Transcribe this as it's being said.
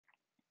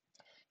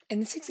In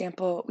this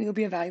example, we will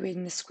be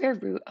evaluating the square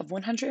root of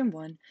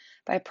 101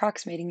 by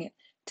approximating it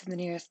to the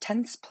nearest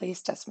tenths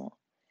place decimal.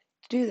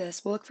 To do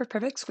this, we'll look for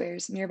perfect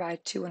squares nearby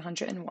to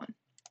 101.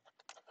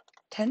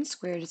 10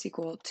 squared is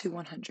equal to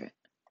 100.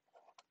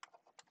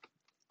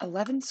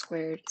 11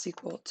 squared is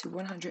equal to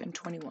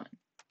 121.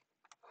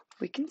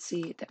 We can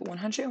see that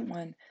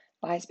 101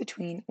 lies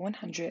between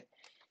 100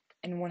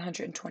 and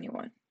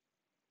 121.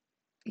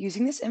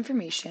 Using this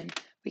information,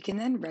 we can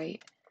then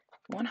write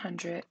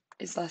 100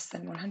 is less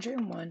than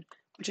 101,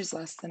 which is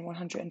less than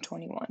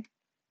 121.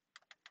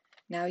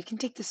 Now we can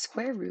take the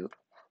square root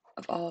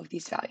of all of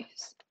these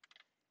values.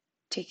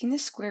 Taking the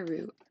square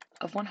root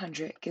of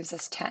 100 gives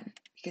us 10,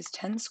 because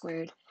 10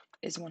 squared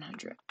is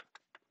 100.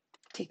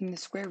 Taking the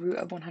square root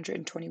of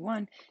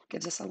 121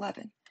 gives us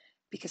 11,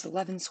 because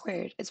 11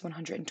 squared is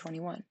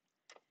 121.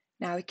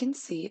 Now we can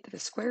see that the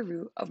square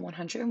root of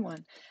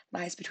 101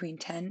 lies between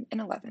 10 and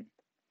 11.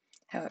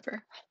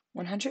 However,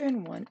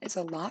 101 is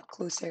a lot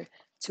closer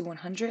to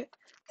 100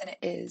 than it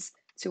is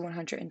to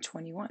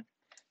 121.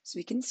 So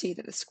we can see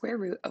that the square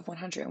root of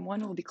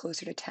 101 will be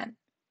closer to 10.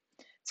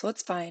 So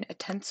let's find a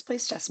tenths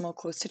place decimal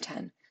close to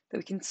 10 that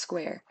we can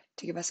square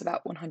to give us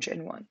about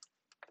 101.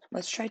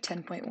 Let's try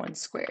 10.1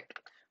 squared,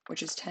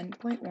 which is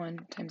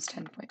 10.1 times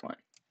 10.1.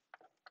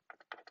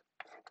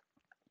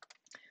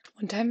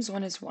 1 times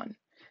 1 is 1,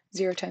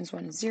 0 times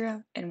 1 is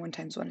 0, and 1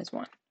 times 1 is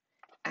 1.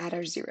 Add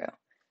our 0.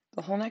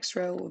 The whole next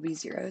row will be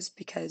zeros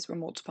because we're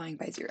multiplying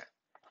by 0.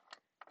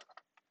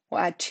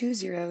 We'll add 2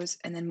 zeros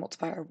and then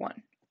multiply our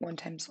 1. 1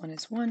 times 1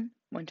 is 1,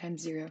 1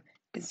 times 0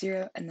 is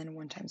 0, and then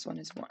 1 times 1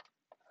 is 1.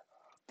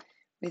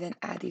 We then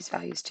add these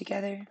values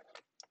together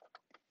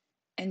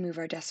and move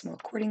our decimal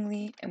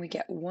accordingly, and we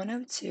get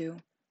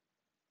 102.01.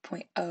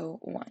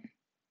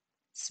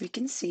 So we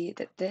can see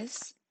that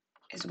this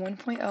is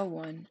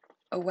 1.01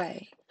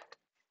 away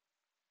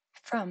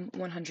from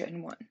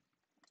 101.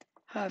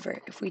 However,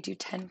 if we do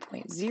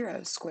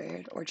 10.0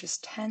 squared, or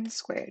just 10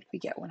 squared, we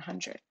get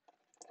 100,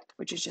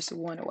 which is just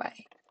 1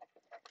 away.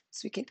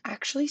 So we can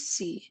actually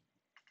see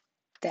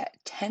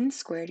that 10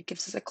 squared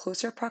gives us a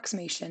closer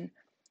approximation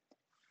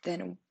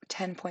than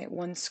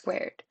 10.1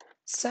 squared.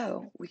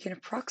 So we can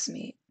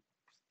approximate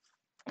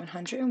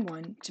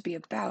 101 to be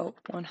about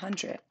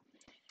 100,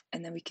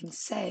 and then we can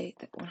say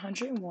that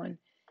 101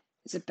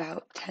 is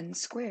about 10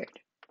 squared.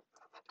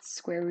 The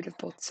square root of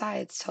both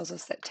sides tells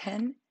us that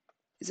 10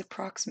 is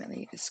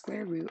approximately the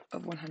square root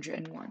of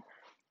 101,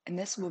 and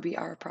this will be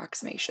our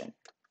approximation.